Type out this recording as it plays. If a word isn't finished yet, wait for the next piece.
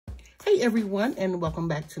Hey everyone, and welcome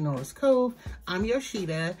back to Noras Cove. I'm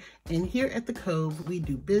Yoshida, and here at the Cove, we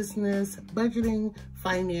do business, budgeting,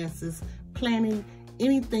 finances, planning,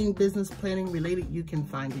 anything business planning related, you can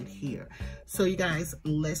find it here. So you guys,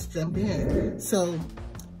 let's jump in. So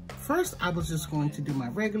first, I was just going to do my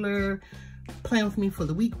regular plan with me for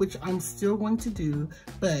the week, which I'm still going to do,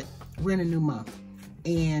 but we're in a new month.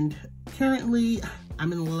 And currently,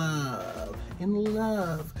 I'm in love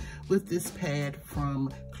with this pad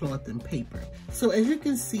from Cloth and Paper. So as you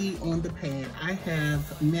can see on the pad, I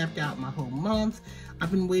have mapped out my whole month. I've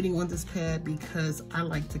been waiting on this pad because I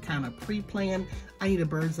like to kind of pre-plan. I need a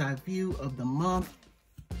bird's eye view of the month.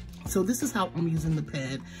 So this is how I'm using the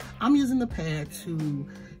pad. I'm using the pad to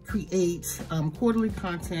create quarterly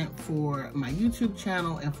content for my YouTube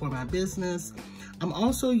channel and for my business. I'm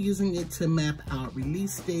also using it to map out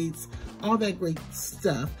release dates, all that great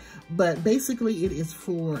stuff. But basically it is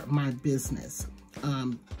for my business.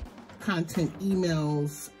 Content,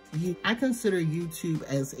 emails. I consider YouTube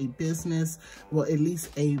as a business, well, at least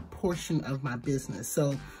a portion of my business.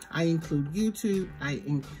 So I include YouTube, I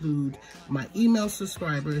include my email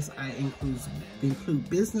subscribers, I include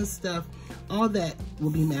business stuff. All that will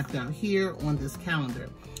be mapped out here on this calendar.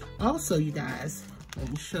 Also, you guys, let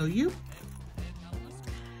me show you.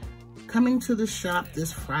 Coming to the shop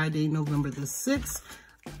this Friday, November the 6th,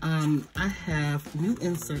 I have new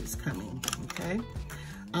inserts coming, okay?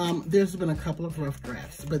 There's been a couple of rough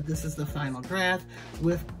drafts, but this is the final draft,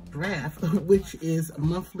 which is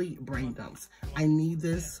monthly brain dumps. I need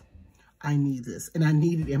this, and I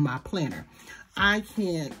need it in my planner. I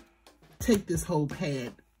can't take this whole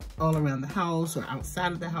pad all around the house or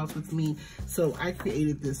outside of the house with me, so I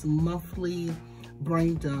created this monthly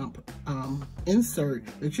brain dump insert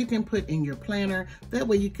that you can put in your planner. That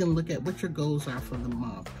way you can look at what your goals are for the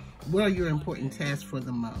month. What are your important tasks for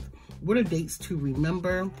the month? What are dates to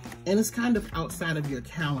remember? And it's kind of outside of your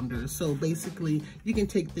calendar. So basically you can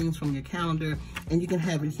take things from your calendar and you can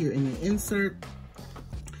have it here in your insert,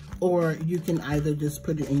 or you can either just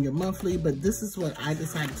put it in your monthly, but this is what I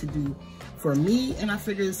decided to do for me, and I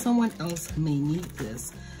figured someone else may need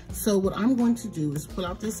this. So what I'm going to do is pull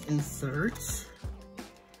out this insert.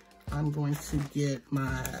 I'm going to get my,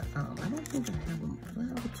 I don't think I have them,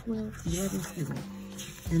 12, 11, excuse me.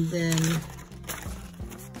 And then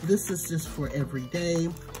this is just for every day,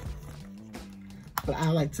 but I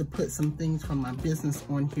like to put some things from my business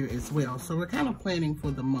on here as well. So we're kind of planning for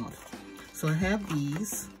the month. So I have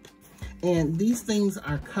these, and these things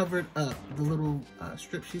are covered up. The little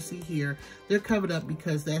strips you see here, they're covered up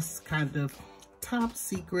because that's kind of top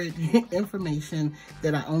secret information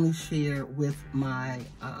that I only share with my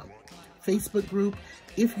Facebook group.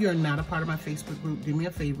 If you're not a part of my Facebook group, do me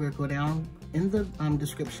a favor, go down in the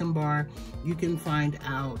description bar. You can find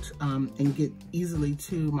out and get easily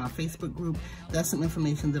to my Facebook group. That's some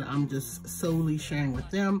information that I'm just solely sharing with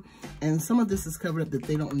them. And some of this is covered up that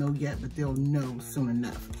they don't know yet, but they'll know soon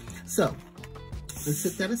enough. So let's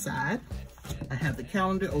set that aside. I have the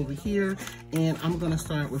calendar over here, and I'm gonna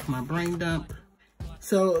start with my brain dump.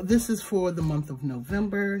 So this is for the month of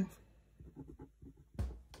November.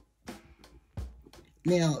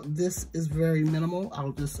 Now, this is very minimal.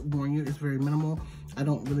 I'll just warn you, it's very minimal. I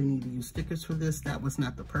don't really need to use stickers for this. That was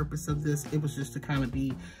not the purpose of this. It was just to kind of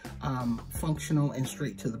be functional and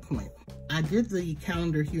straight to the point. I did the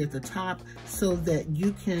calendar here at the top so that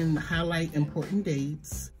you can highlight important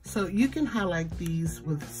dates. So you can highlight these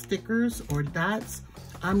with stickers or dots.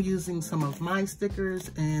 I'm using some of my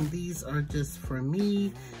stickers, and these are just for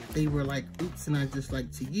me. They were like, oops, and I just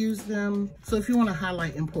like to use them. So if you want to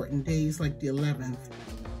highlight important days, like the 11th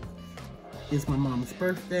is my mom's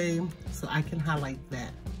birthday, so I can highlight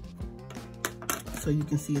that. So you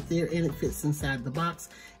can see it there, and it fits inside the box.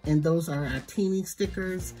 And those are our teeny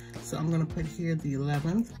stickers. So I'm gonna put here the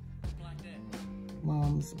 11th,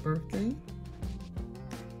 mom's birthday.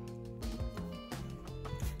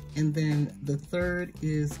 And then the 3rd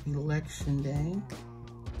is election day.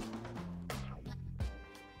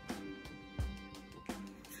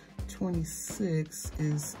 '26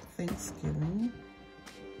 is Thanksgiving.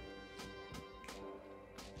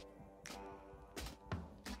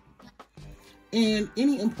 And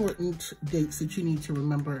any important dates that you need to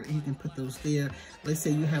remember, you can put those there. Let's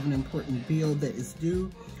say you have an important bill that is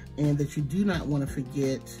due and that you do not want to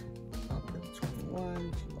forget. I'll put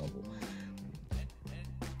 21, T-Mobile.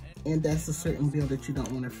 And that's a certain bill that you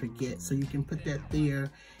don't want to forget. So you can put that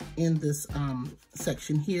there in this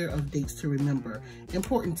section here of dates to remember.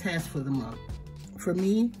 Important tasks for the month. For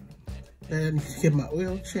me, I need to get my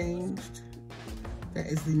oil changed. That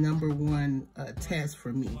is the #1 task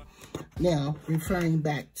for me. Now, referring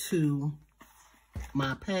back to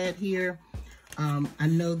my pad here. I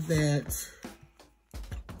know that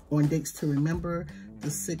on dates to remember, the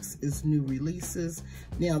 6th is new releases.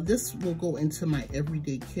 Now this will go into my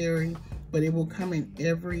everyday carry, but it will come in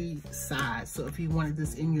every size. So if you wanted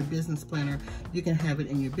this in your business planner, you can have it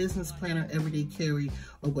in your business planner, everyday carry,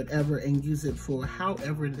 or whatever, and use it for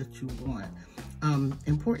however that you want.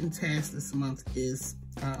 Important task this month is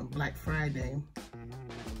Black Friday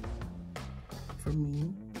for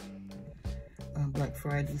me. Black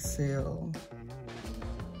Friday sale.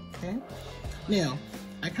 Okay. Now,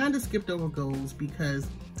 I kind of skipped over goals because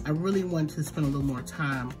I really want to spend a little more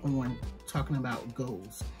time on talking about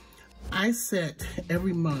goals. I set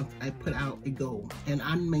every month, I put out a goal, and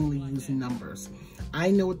I'm mainly using numbers.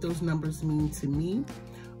 I know what those numbers mean to me.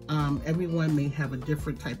 Everyone may have a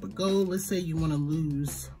different type of goal. Let's say you want to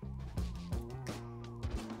lose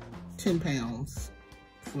 10 pounds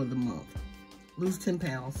for the month. Lose 10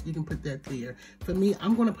 pounds, you can put that there. For me,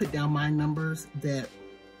 I'm going to put down my numbers that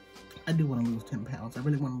I do want to lose 10 pounds. I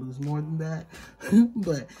really want to lose more than that,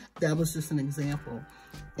 but that was just an example.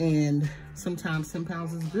 And sometimes 10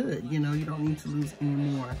 pounds is good. You know, you don't need to lose any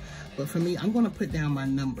more. But for me, I'm going to put down my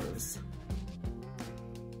numbers.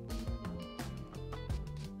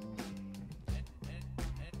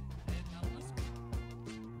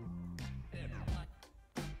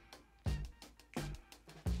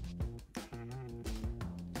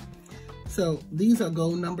 So these are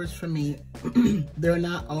goal numbers for me. They're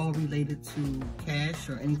not all related to cash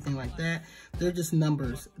or anything like that. They're just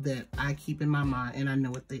numbers that I keep in my mind and I know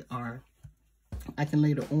what they are. I can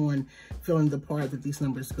later on fill in the part that these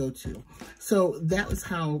numbers go to. So that was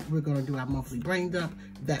how we're going to do our monthly brain dump.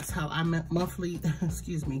 That's how I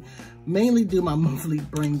mainly do my monthly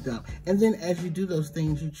brain dump. And then as you do those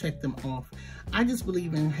things, you check them off. I just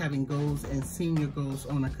believe in having goals and seeing your goals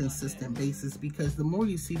on a consistent basis, because the more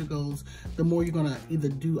you see the goals, the more you're going to either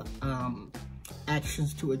do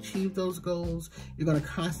actions to achieve those goals. You're going to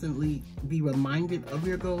constantly be reminded of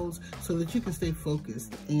your goals so that you can stay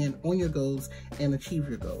focused and on your goals and achieve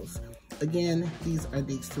your goals. Again, these are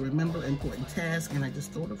dates to remember, important tasks, and I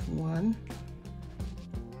just thought of one.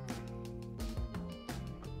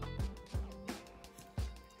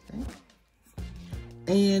 Okay.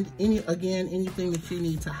 And anything that you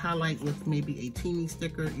need to highlight with maybe a teeny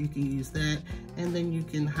sticker, you can use that, and then you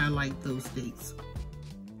can highlight those dates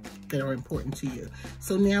that are important to you.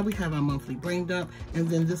 So now we have our monthly brain dump, and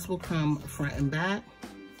then this will come front and back.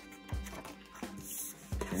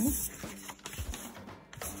 Okay.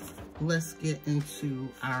 Let's get into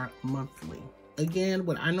our monthly. Again,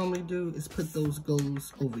 what I normally do is put those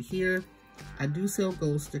goals over here. I do sell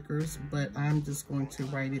goal stickers, but I'm just going to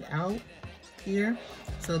write it out here.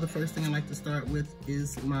 So the first thing I like to start with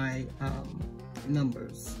is my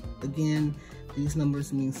numbers. Again, these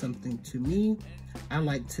numbers mean something to me. I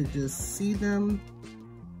like to just see them.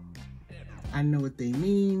 I know what they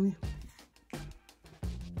mean.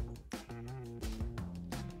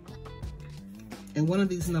 And one of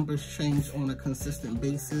these numbers change on a consistent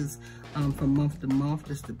basis from month to month,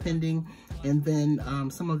 just depending. And then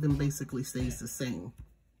some of them basically stays the same.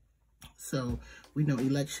 So we know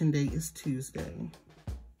election day is Tuesday.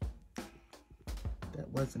 That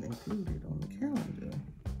wasn't included on the calendar.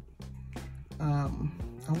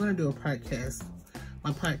 I'm gonna do a podcast.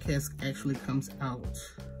 My podcast actually comes out,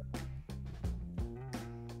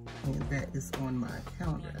 and that is on my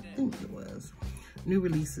calendar. I think it was. New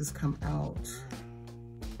releases come out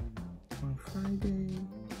on Friday.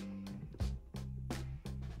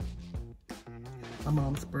 My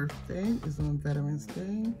mom's birthday is on Veterans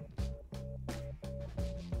Day.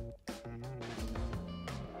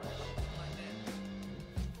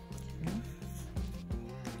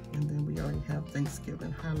 Have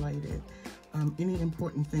Thanksgiving highlighted. Any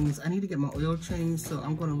important things. I need to get my oil changed, so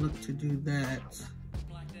I'm going to look to do that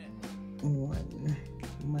on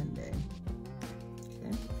Monday.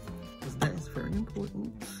 Okay, because that is very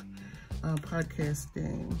important.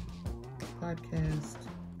 Podcasting. Podcast.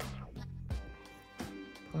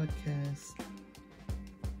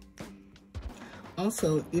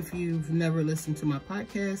 Also, if you've never listened to my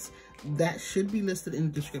podcast, that should be listed in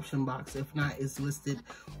the description box. If not, it's listed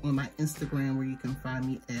on my Instagram, where you can find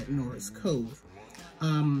me at Noras Cove.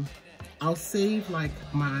 I'll save like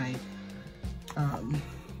my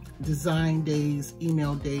design days,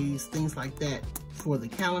 email days, things like that for the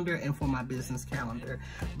calendar and for my business calendar.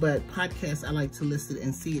 But podcasts, I like to list it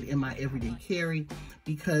and see it in my everyday carry,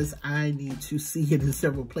 because I need to see it in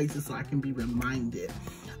several places so I can be reminded.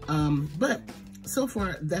 But so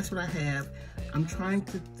far, that's what I have. I'm trying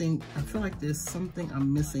to think. I feel like there's something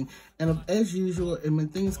I'm missing. And as usual, and when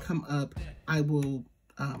things come up, I will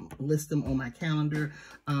list them on my calendar.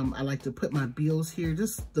 I like to put my bills here,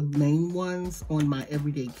 just the main ones on my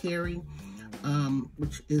everyday carry,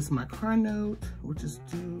 which is my car note, which is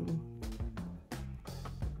due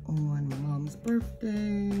on my mom's birthday,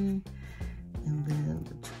 and then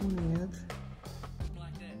the 20th.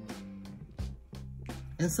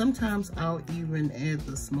 And sometimes I'll even add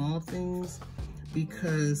the small things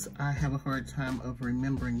because I have a hard time of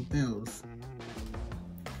remembering those.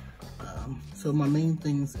 So my main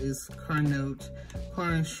things is car note,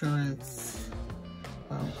 car insurance,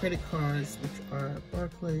 credit cards, which are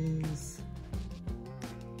Barclays,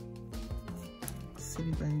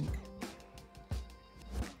 Citibank,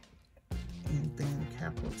 and then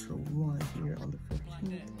Capital One here on the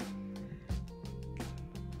 15th.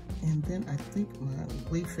 And then I think my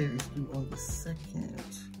Wayfair is due on the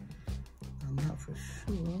 2nd. I'm not for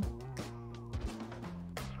sure.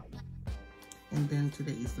 And then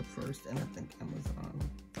today is the 1st, and I think Amazon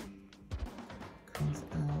comes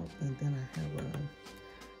out. And then I have a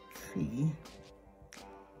fee.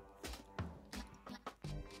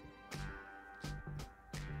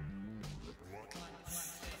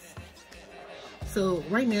 So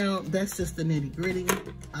right now, that's just the nitty gritty.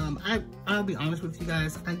 I'll be honest with you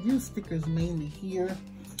guys. I use stickers mainly here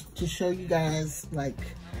to show you guys like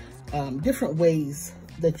different ways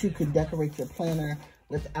that you can decorate your planner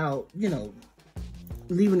without, you know,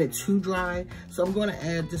 leaving it too dry. So I'm going to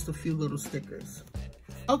add just a few little stickers.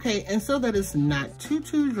 Okay, and so that it's not too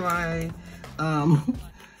dry, I'm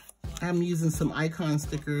using some icon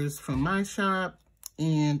stickers from my shop,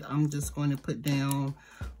 and I'm just going to put down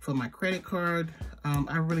for my credit card.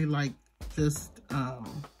 I really like just what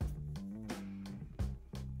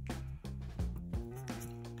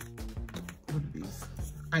are these?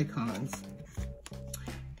 Icons.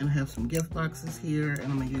 And I have some gift boxes here,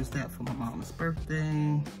 and I'm gonna use that for my mom's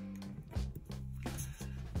birthday.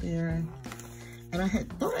 There. And I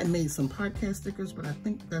had thought I made some podcast stickers, but I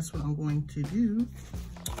think that's what I'm going to do.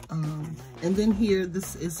 And then here,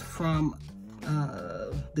 this is from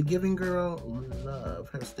The Giving Girl. Love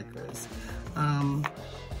her stickers.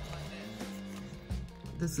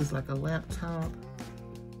 This is like a laptop.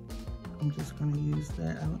 I'm just gonna use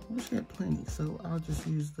that. I wish I had plenty, so I'll just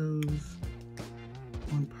use those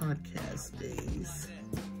on podcast days.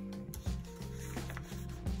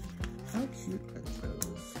 How cute are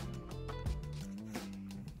those?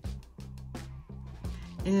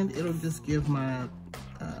 And it'll just give my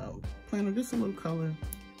planner just a little color.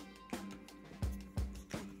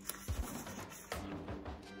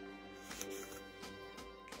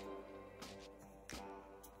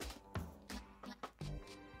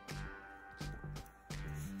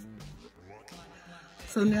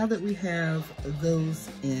 So now that we have those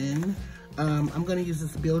in, I'm going to use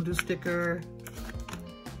this builder sticker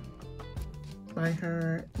by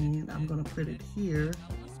her, and I'm going to put it here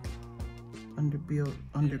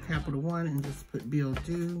under Capital One and just put bill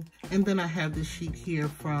due. And then I have this sheet here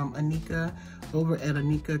from Anika over at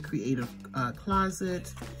Anika Creative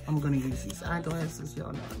Closet. I'm going to use these eyeglasses.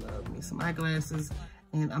 Y'all know I love me some eyeglasses.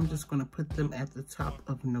 And I'm just going to put them at the top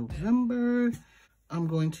of November. I'm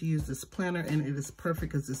going to use this planner, and it is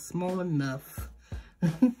perfect because it's small enough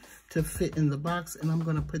to fit in the box. And I'm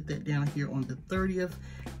going to put that down here on the 30th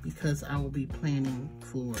because I will be planning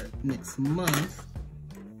for next month.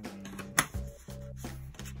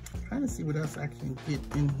 Trying to see what else I can get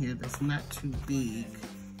in here that's not too big,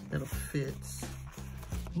 that'll fit.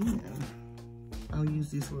 And I'll use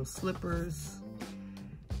these little slippers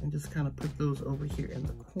and just kind of put those over here in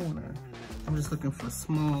the corner. I'm just looking for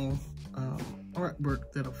small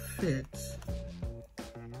artwork that'll fit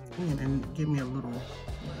and give me a little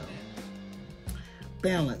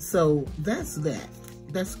balance. So that's that.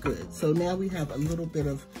 That's good. So now we have a little bit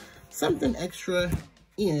of something extra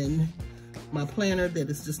in my planner that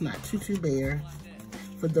is just not too bare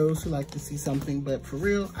for those who like to see something. But for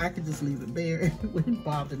real, I could just leave it bare. It wouldn't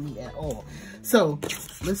bother me at all. So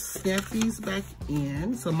let's snap these back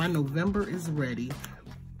in. So my November is ready.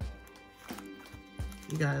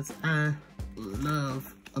 You guys, I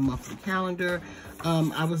love a monthly calendar.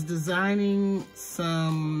 I was designing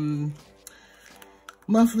some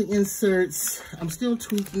monthly inserts. I'm still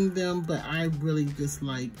tweaking them, but I really just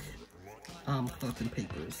like cloth and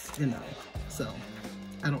papers, you know. So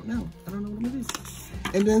I don't know what I'm gonna do.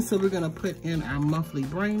 And then so we're gonna put in our monthly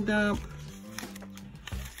brain dump.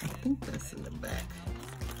 I think that's in the back.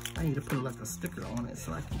 I need to put like a sticker on it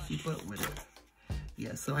so I can keep up with it.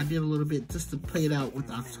 Yeah, so I did a little bit just to play it out with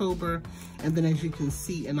October. And then as you can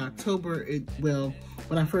see in October,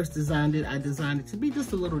 when I first designed it, I designed it to be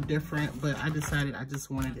just a little different, but I decided I just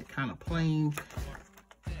wanted it kind of plain.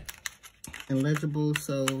 and legible.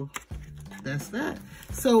 So that's that.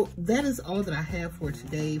 So that is all that I have for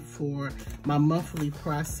today for my monthly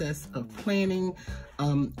process of planning.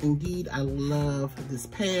 Indeed, I love this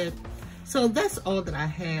pad. So that's all that I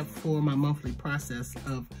have for my monthly process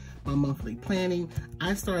of my monthly planning.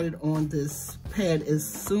 I started on this pad as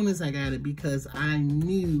soon as I got it because I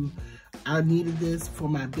knew I needed this for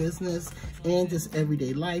my business and just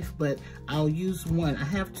everyday life, but I'll use one. I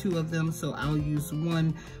have 2 of them, so I'll use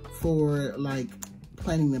one for like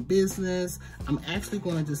planning the business. I'm actually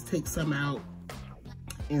going to just take some out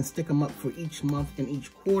and stick them up for each month and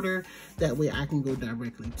each quarter. That way I can go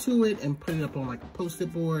directly to it and put it up on like a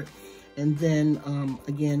post-it board. And then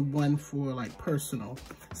again, one for like personal.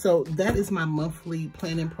 So that is my monthly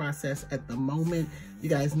planning process at the moment. You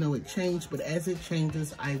guys know it changed, but as it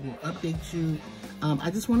changes, I will update you.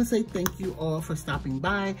 I just want to say thank you all for stopping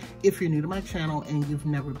by. If you're new to my channel and you've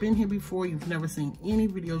never been here before, you've never seen any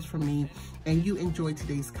videos from me, and you enjoyed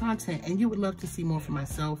today's content and you would love to see more from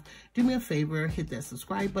myself, do me a favor, hit that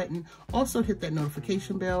subscribe button. Also hit that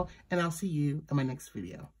notification bell, and I'll see you in my next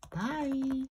video. Bye.